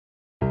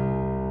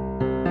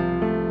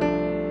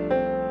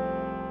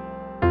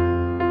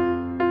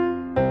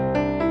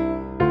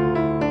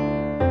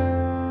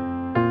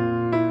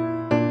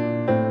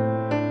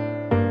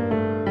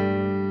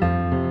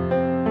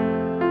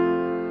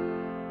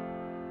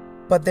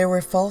But there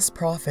were false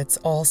prophets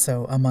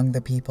also among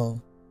the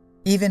people,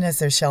 even as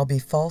there shall be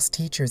false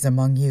teachers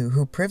among you,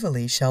 who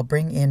privily shall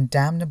bring in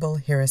damnable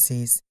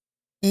heresies,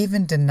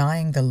 even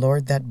denying the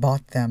Lord that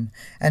bought them,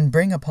 and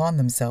bring upon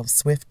themselves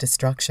swift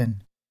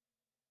destruction.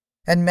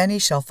 And many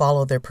shall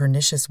follow their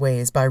pernicious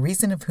ways, by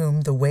reason of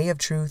whom the way of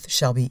truth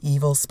shall be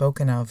evil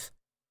spoken of.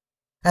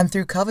 And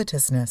through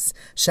covetousness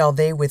shall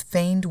they with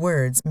feigned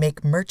words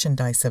make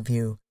merchandise of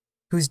you,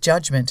 whose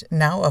judgment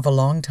now of a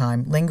long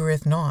time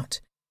lingereth not,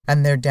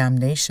 and their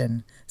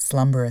damnation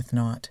slumbereth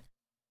not.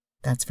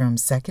 That's from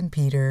 2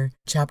 Peter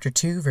chapter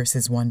 2,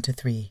 verses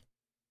 1-3.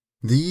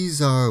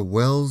 These are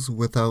wells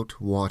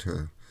without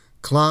water,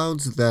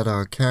 clouds that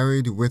are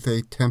carried with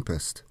a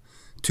tempest,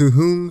 to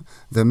whom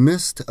the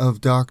mist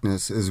of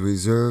darkness is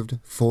reserved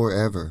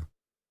forever.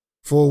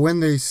 For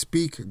when they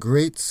speak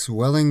great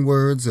swelling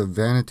words of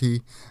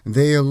vanity,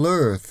 they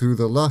allure through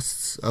the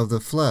lusts of the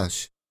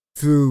flesh,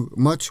 through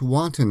much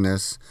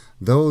wantonness,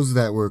 those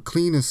that were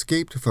clean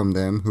escaped from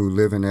them who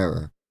live in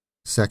error.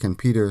 2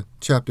 Peter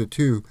chapter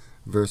 2,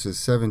 verses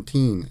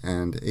 17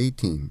 and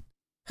 18.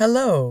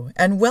 Hello,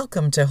 and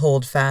welcome to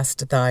Hold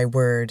Fast Thy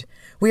Word.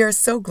 We are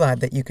so glad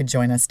that you could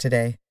join us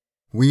today.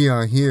 We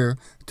are here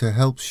to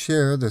help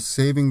share the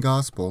saving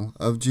gospel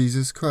of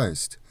Jesus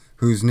Christ,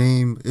 whose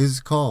name is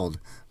called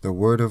the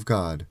Word of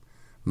God.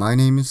 My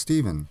name is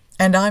Stephen.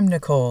 And I'm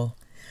Nicole.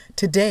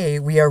 Today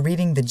we are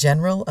reading the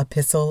general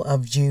epistle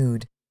of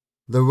Jude.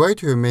 The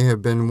writer may have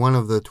been one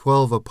of the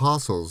 12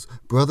 apostles,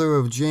 brother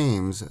of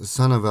James,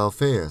 son of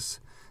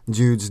Alphaeus.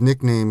 Jude's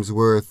nicknames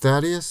were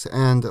Thaddeus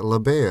and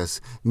Lebbaeus,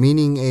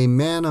 meaning a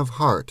man of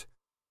heart.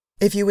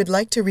 If you would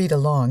like to read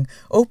along,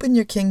 open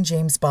your King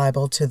James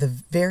Bible to the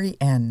very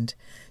end.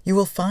 You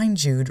will find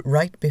Jude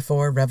right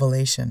before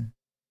Revelation.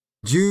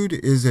 Jude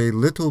is a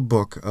little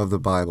book of the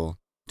Bible,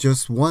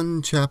 just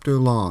one chapter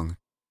long,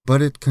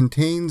 but it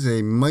contains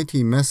a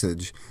mighty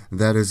message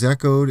that is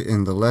echoed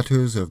in the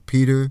letters of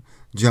Peter,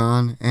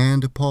 John,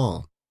 and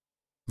Paul.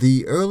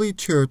 The early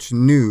church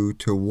knew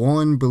to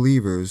warn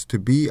believers to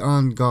be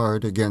on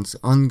guard against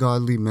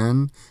ungodly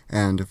men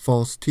and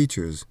false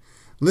teachers.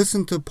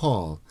 Listen to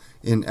Paul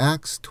in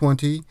Acts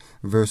 20,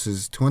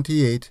 verses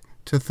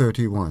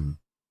 28-31.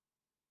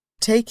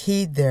 Take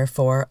heed,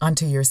 therefore,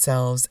 unto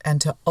yourselves and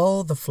to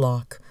all the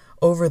flock,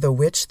 over the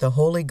which the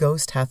Holy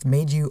Ghost hath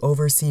made you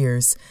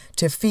overseers,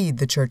 to feed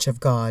the church of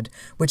God,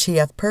 which he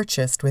hath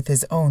purchased with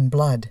his own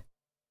blood.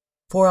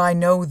 For I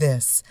know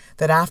this,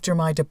 that after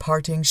my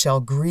departing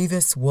shall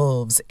grievous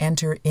wolves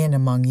enter in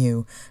among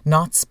you,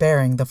 not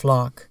sparing the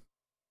flock.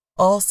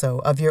 Also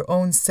of your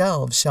own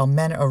selves shall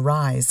men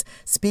arise,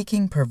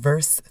 speaking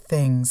perverse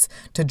things,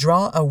 to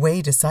draw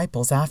away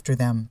disciples after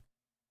them.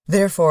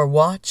 Therefore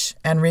watch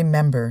and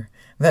remember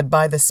that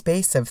by the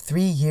space of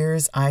 3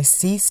 years I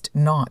ceased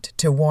not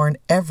to warn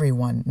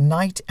everyone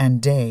night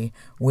and day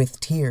with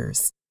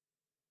tears.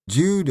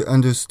 Jude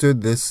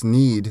understood this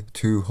need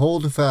to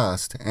hold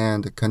fast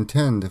and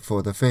contend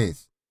for the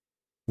faith.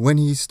 When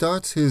he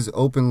starts his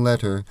open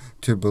letter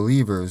to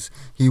believers,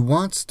 he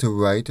wants to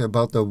write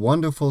about the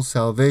wonderful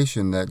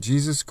salvation that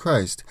Jesus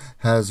Christ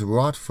has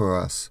wrought for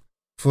us,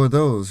 for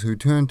those who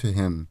turn to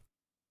him.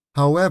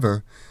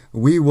 However,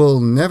 we will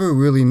never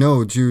really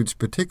know Jude's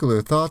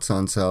particular thoughts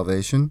on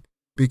salvation,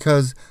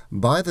 because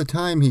by the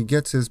time he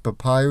gets his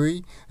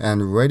papyri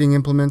and writing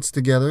implements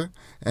together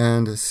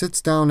and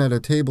sits down at a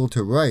table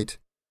to write,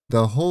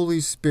 the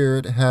Holy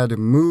Spirit had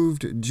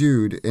moved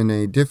Jude in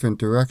a different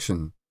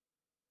direction.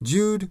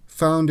 Jude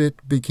found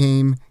it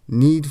became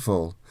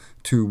needful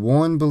to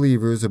warn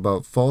believers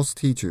about false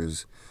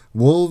teachers,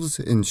 wolves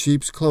in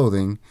sheep's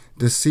clothing,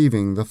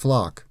 deceiving the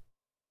flock.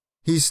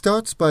 He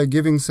starts by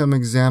giving some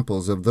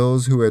examples of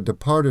those who had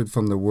departed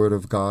from the Word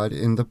of God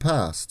in the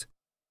past.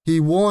 He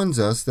warns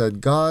us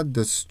that God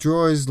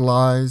destroys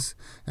lies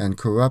and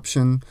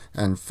corruption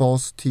and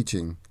false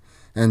teaching,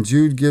 and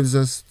Jude gives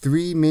us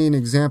 3 main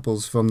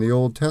examples from the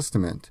Old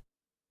Testament: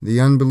 the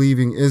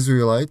unbelieving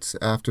Israelites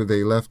after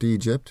they left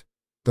Egypt,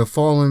 the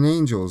fallen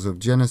angels of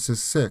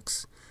Genesis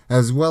 6,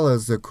 as well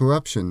as the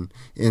corruption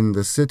in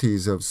the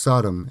cities of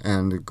Sodom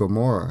and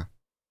Gomorrah.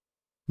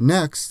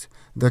 Next,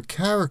 the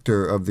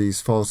character of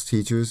these false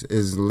teachers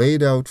is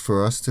laid out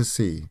for us to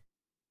see.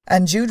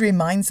 And Jude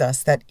reminds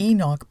us that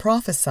Enoch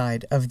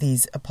prophesied of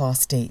these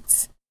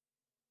apostates.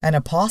 An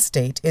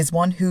apostate is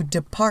one who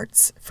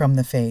departs from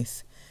the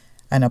faith.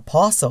 An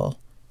apostle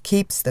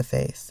keeps the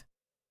faith.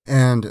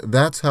 And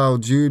that's how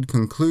Jude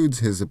concludes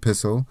his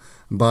epistle,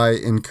 by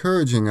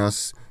encouraging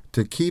us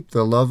to keep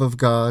the love of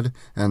God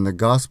and the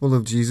gospel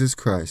of Jesus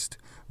Christ,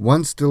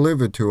 once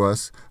delivered to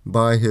us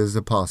by his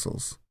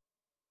apostles.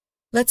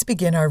 Let's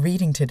begin our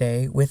reading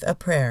today with a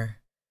prayer.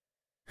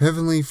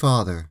 Heavenly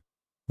Father,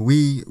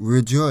 we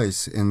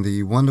rejoice in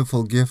the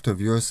wonderful gift of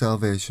your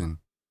salvation,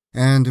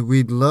 and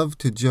we'd love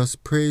to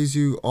just praise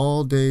you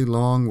all day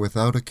long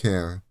without a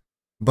care.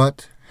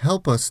 But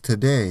help us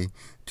today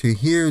to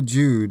hear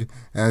Jude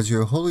as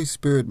your Holy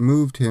Spirit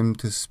moved him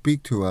to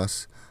speak to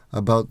us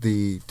about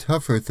the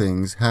tougher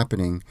things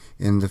happening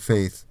in the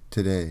faith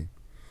today.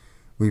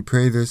 We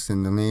pray this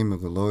in the name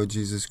of the Lord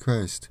Jesus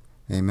Christ.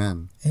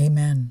 Amen.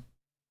 Amen.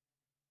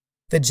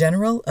 The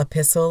General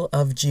Epistle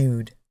of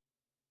Jude.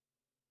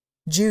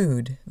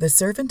 Jude, the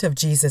servant of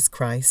Jesus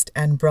Christ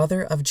and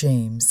brother of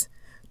James,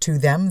 to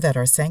them that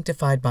are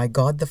sanctified by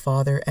God the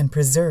Father and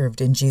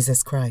preserved in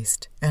Jesus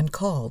Christ, and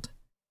called.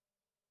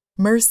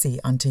 Mercy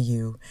unto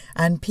you,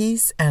 and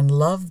peace and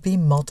love be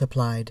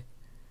multiplied.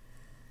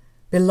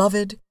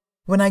 Beloved,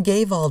 when I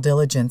gave all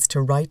diligence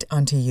to write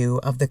unto you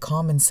of the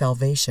common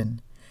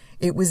salvation,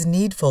 it was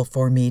needful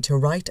for me to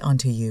write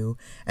unto you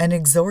and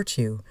exhort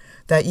you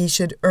that ye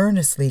should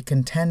earnestly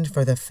contend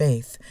for the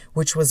faith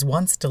which was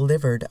once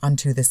delivered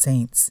unto the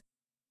saints.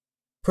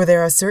 For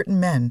there are certain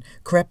men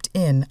crept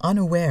in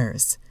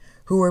unawares,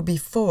 who were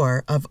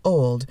before of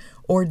old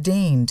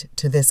ordained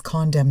to this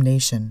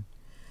condemnation,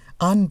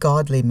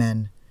 ungodly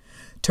men,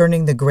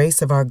 turning the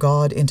grace of our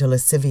God into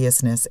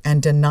lasciviousness,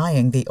 and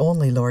denying the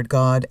only Lord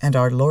God and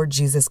our Lord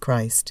Jesus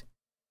Christ.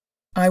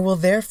 I will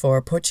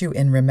therefore put you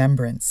in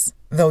remembrance,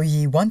 though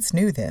ye once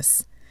knew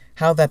this,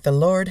 how that the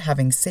Lord,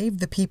 having saved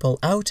the people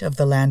out of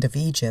the land of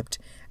Egypt,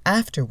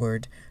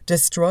 afterward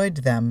destroyed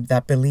them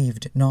that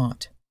believed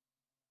not.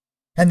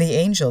 And the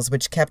angels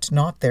which kept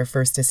not their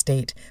first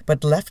estate,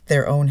 but left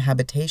their own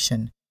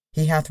habitation,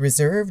 he hath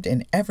reserved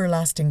in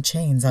everlasting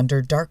chains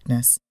under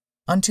darkness,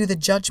 unto the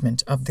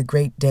judgment of the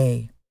great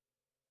day.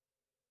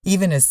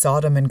 Even as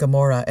Sodom and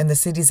Gomorrah and the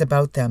cities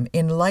about them,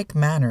 in like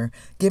manner,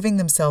 giving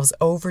themselves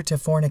over to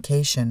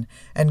fornication,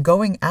 and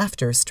going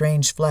after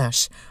strange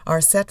flesh,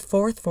 are set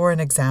forth for an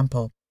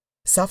example,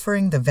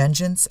 suffering the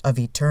vengeance of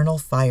eternal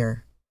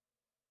fire.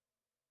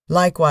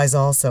 Likewise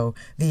also,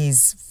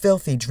 these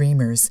filthy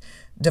dreamers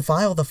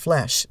defile the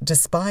flesh,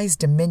 despise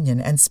dominion,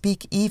 and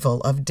speak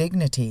evil of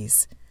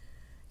dignities.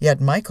 Yet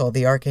Michael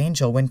the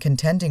archangel, when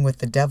contending with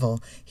the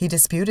devil, he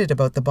disputed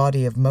about the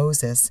body of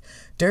Moses,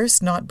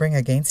 durst not bring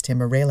against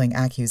him a railing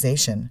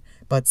accusation,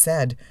 but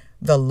said,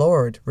 The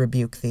Lord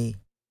rebuke thee.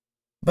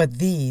 But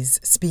these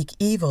speak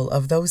evil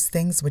of those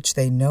things which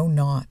they know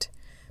not,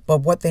 but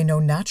what they know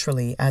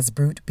naturally as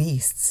brute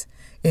beasts.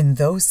 In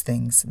those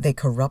things they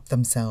corrupt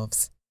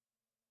themselves.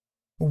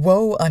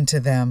 Woe unto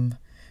them!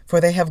 For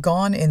they have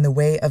gone in the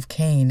way of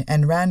Cain,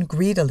 and ran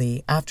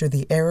greedily after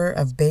the error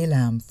of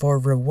Balaam for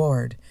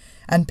reward,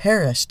 and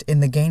perished in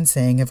the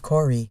gainsaying of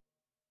Kori.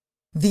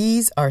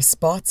 These are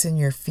spots in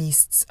your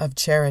feasts of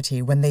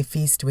charity when they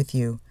feast with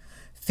you,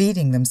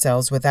 feeding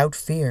themselves without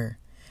fear.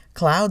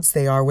 Clouds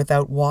they are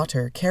without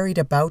water, carried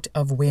about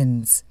of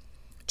winds.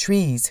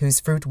 Trees whose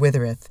fruit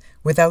withereth,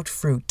 without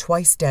fruit,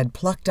 twice dead,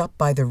 plucked up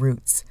by the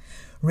roots.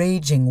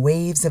 Raging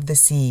waves of the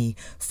sea,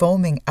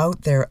 foaming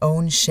out their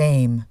own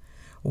shame.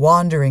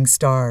 Wandering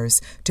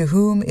stars, to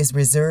whom is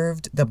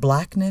reserved the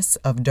blackness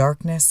of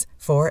darkness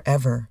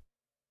forever.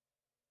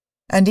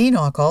 And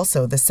Enoch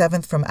also, the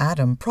seventh from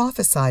Adam,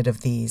 prophesied of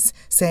these,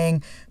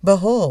 saying,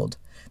 Behold,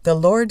 the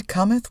Lord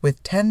cometh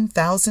with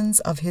 10,000s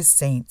of his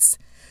saints,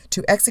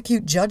 to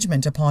execute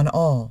judgment upon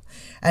all,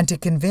 and to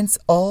convince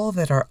all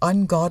that are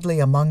ungodly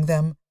among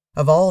them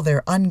of all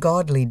their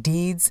ungodly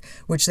deeds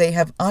which they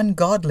have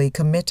ungodly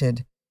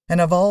committed, and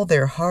of all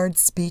their hard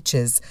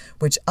speeches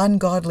which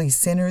ungodly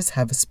sinners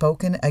have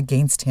spoken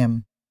against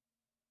him.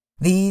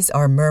 These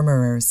are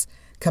murmurers,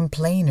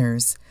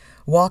 complainers,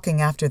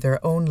 walking after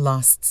their own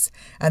lusts,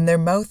 and their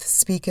mouth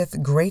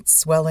speaketh great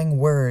swelling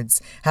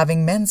words,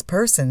 having men's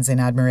persons in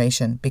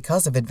admiration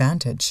because of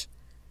advantage.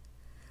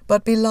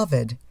 But,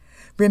 beloved,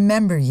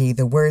 remember ye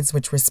the words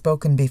which were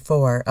spoken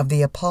before of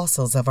the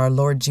apostles of our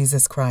Lord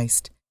Jesus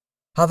Christ,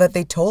 how that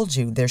they told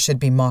you there should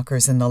be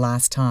mockers in the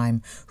last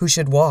time, who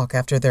should walk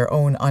after their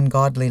own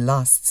ungodly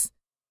lusts.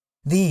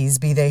 These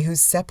be they who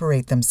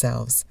separate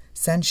themselves,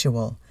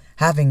 sensual,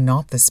 having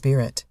not the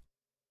Spirit.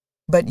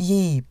 But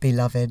ye,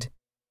 beloved,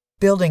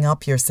 building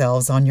up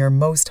yourselves on your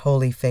most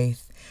holy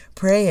faith,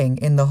 praying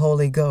in the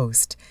Holy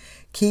Ghost,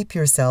 keep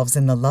yourselves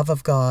in the love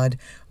of God,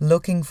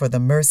 looking for the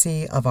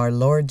mercy of our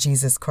Lord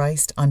Jesus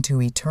Christ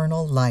unto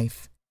eternal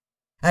life.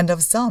 And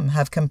of some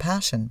have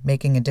compassion,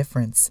 making a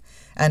difference,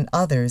 and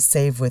others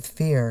save with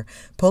fear,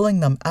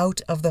 pulling them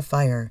out of the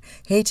fire,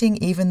 hating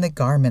even the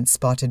garment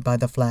spotted by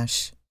the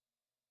flesh.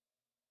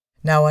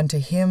 Now unto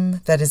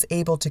him that is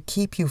able to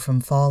keep you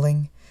from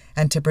falling,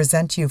 and to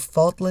present you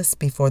faultless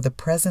before the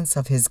presence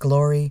of his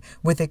glory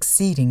with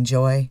exceeding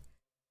joy,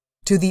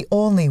 to the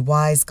only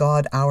wise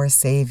God our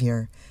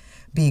Saviour,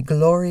 be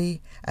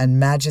glory and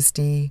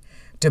majesty,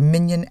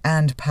 dominion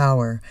and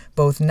power,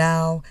 both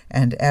now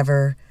and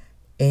ever.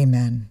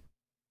 Amen.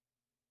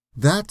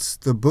 That's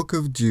the book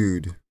of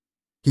Jude.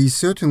 He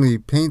certainly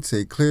paints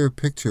a clear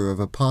picture of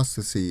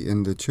apostasy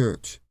in the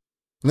church.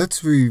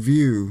 Let's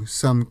review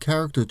some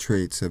character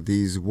traits of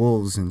these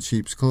wolves in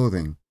sheep's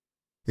clothing.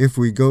 If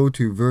we go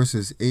to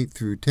verses 8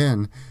 through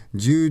 10,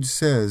 Jude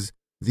says,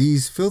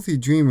 These filthy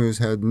dreamers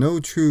had no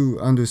true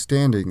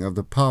understanding of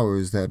the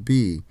powers that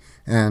be,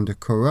 and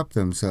corrupt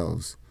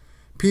themselves.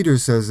 Peter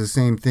says the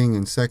same thing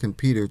in 2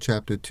 Peter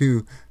chapter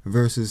 2,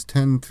 verses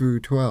 10 through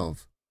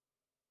 12.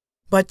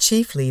 But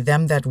chiefly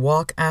them that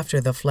walk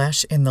after the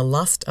flesh in the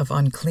lust of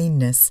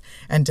uncleanness,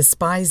 and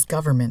despise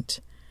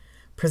government.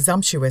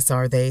 Presumptuous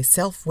are they,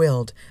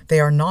 self-willed,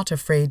 they are not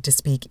afraid to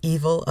speak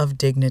evil of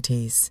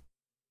dignities.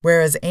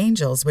 Whereas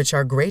angels, which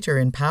are greater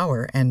in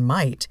power and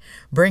might,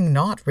 bring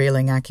not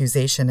railing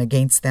accusation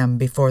against them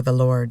before the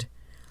Lord.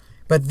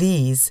 But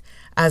these,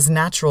 as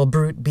natural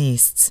brute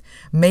beasts,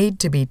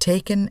 made to be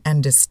taken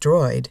and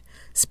destroyed,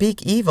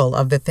 speak evil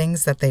of the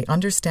things that they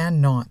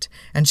understand not,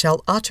 and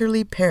shall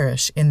utterly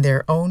perish in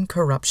their own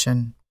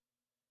corruption.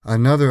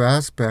 Another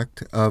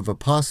aspect of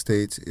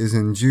apostates is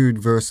in Jude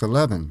verse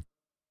 11.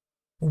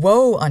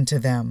 Woe unto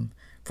them!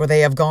 For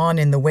they have gone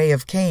in the way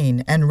of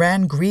Cain, and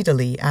ran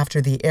greedily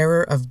after the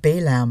error of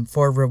Balaam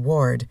for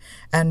reward,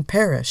 and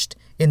perished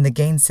in the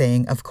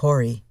gainsaying of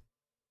Kore.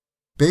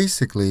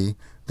 Basically,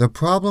 the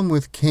problem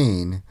with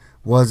Cain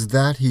was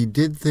that he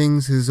did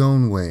things his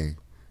own way,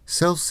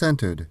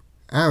 self-centered,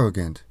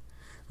 arrogant,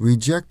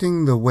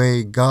 rejecting the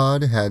way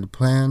God had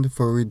planned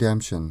for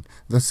redemption,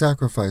 the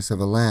sacrifice of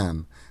a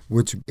lamb,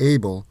 which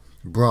Abel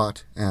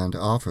brought and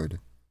offered.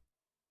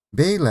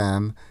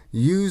 Balaam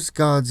used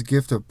God's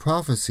gift of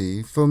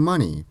prophecy for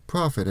money,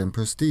 profit, and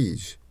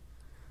prestige.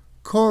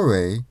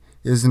 Kore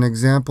is an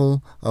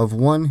example of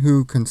one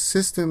who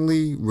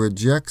consistently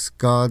rejects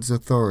God's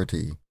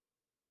authority.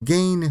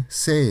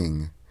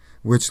 Gainsaying,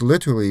 which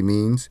literally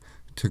means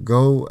to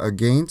go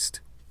against,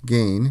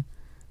 gain,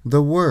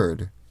 the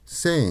word,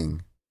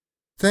 saying.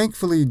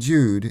 Thankfully,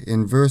 Jude,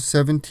 in verse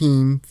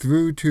 17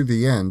 through to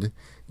the end,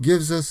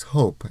 gives us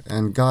hope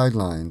and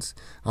guidelines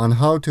on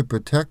how to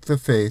protect the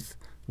faith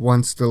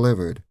once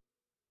delivered.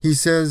 He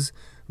says,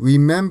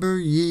 "Remember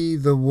ye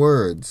the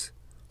words,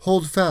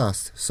 hold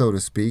fast, so to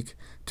speak,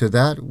 to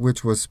that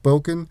which was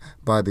spoken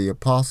by the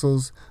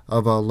apostles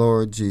of our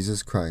Lord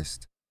Jesus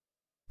Christ."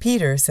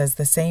 Peter says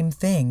the same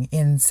thing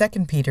in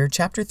 2 Peter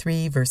chapter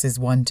 3, verses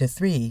 1 to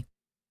 3.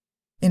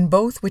 In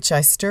both which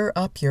I stir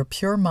up your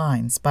pure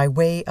minds by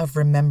way of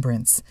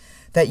remembrance,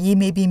 that ye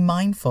may be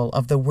mindful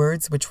of the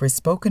words which were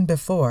spoken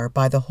before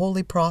by the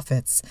holy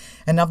prophets,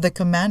 and of the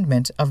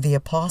commandment of the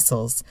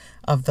apostles,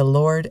 of the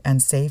Lord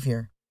and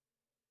Saviour.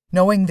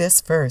 Knowing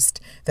this first,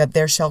 that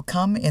there shall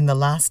come in the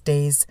last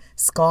days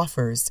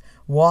scoffers,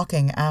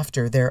 walking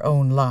after their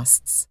own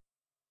lusts.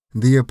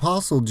 The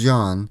Apostle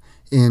John,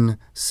 in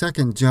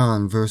 2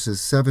 John verses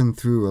 7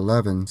 through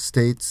 11,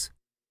 states,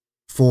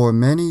 "For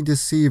many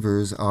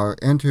deceivers are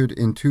entered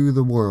into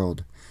the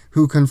world,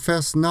 who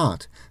confess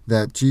not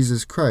that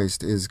Jesus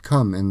Christ is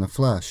come in the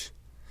flesh.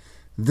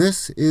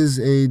 This is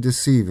a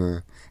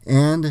deceiver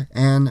and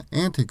an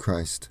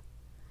antichrist.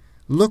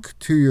 Look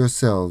to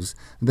yourselves,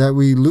 that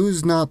we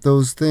lose not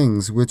those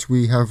things which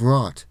we have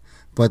wrought,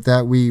 but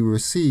that we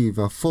receive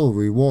a full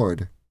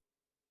reward.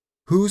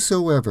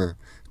 Whosoever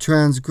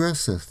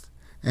transgresseth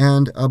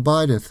and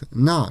abideth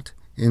not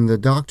in the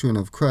doctrine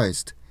of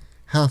Christ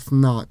hath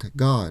not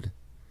God.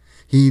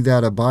 He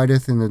that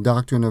abideth in the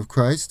doctrine of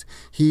Christ,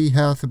 he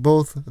hath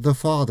both the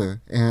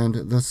Father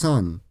and the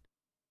Son.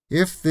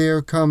 If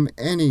there come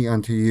any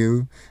unto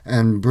you,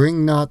 and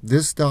bring not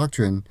this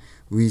doctrine,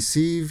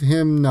 receive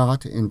him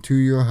not into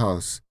your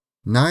house,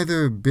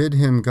 neither bid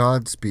him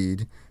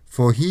Godspeed,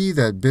 for he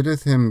that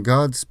biddeth him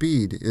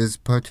Godspeed is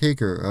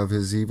partaker of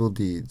his evil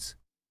deeds."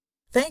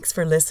 Thanks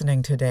for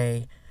listening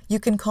today. You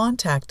can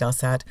contact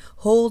us at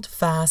Hold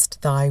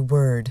Fast Thy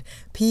Word,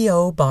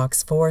 P.O.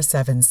 Box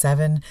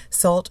 477,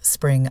 Salt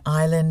Spring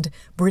Island,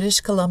 British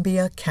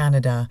Columbia,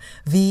 Canada,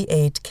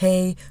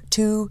 V8K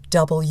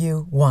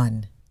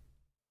 2W1.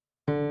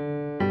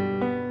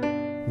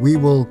 We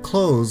will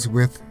close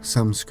with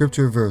some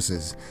scripture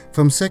verses.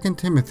 From 2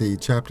 Timothy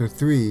chapter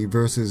 3,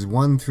 verses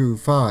 1 through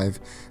 5,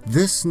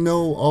 "This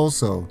know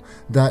also,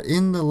 that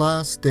in the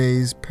last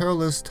days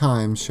perilous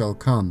times shall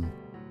come.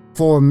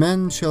 For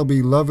men shall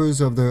be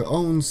lovers of their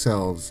own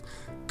selves,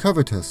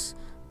 covetous,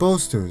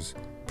 boasters,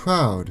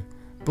 proud,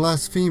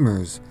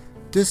 blasphemers,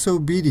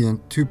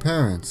 disobedient to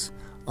parents,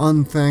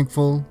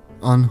 unthankful,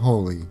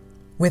 unholy.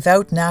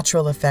 Without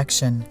natural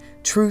affection,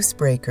 truce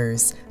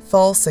breakers,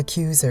 false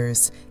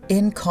accusers,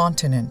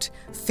 incontinent,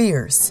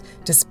 fierce,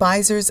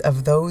 despisers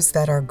of those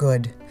that are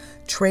good,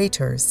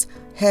 traitors,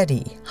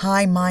 heady,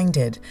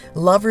 high-minded,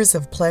 lovers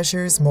of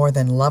pleasures more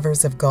than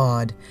lovers of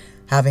God,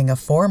 having a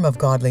form of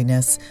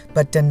godliness,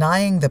 but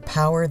denying the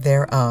power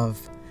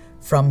thereof.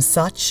 From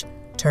such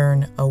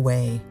turn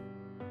away."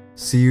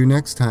 See you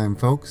next time,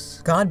 folks.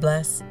 God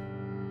bless.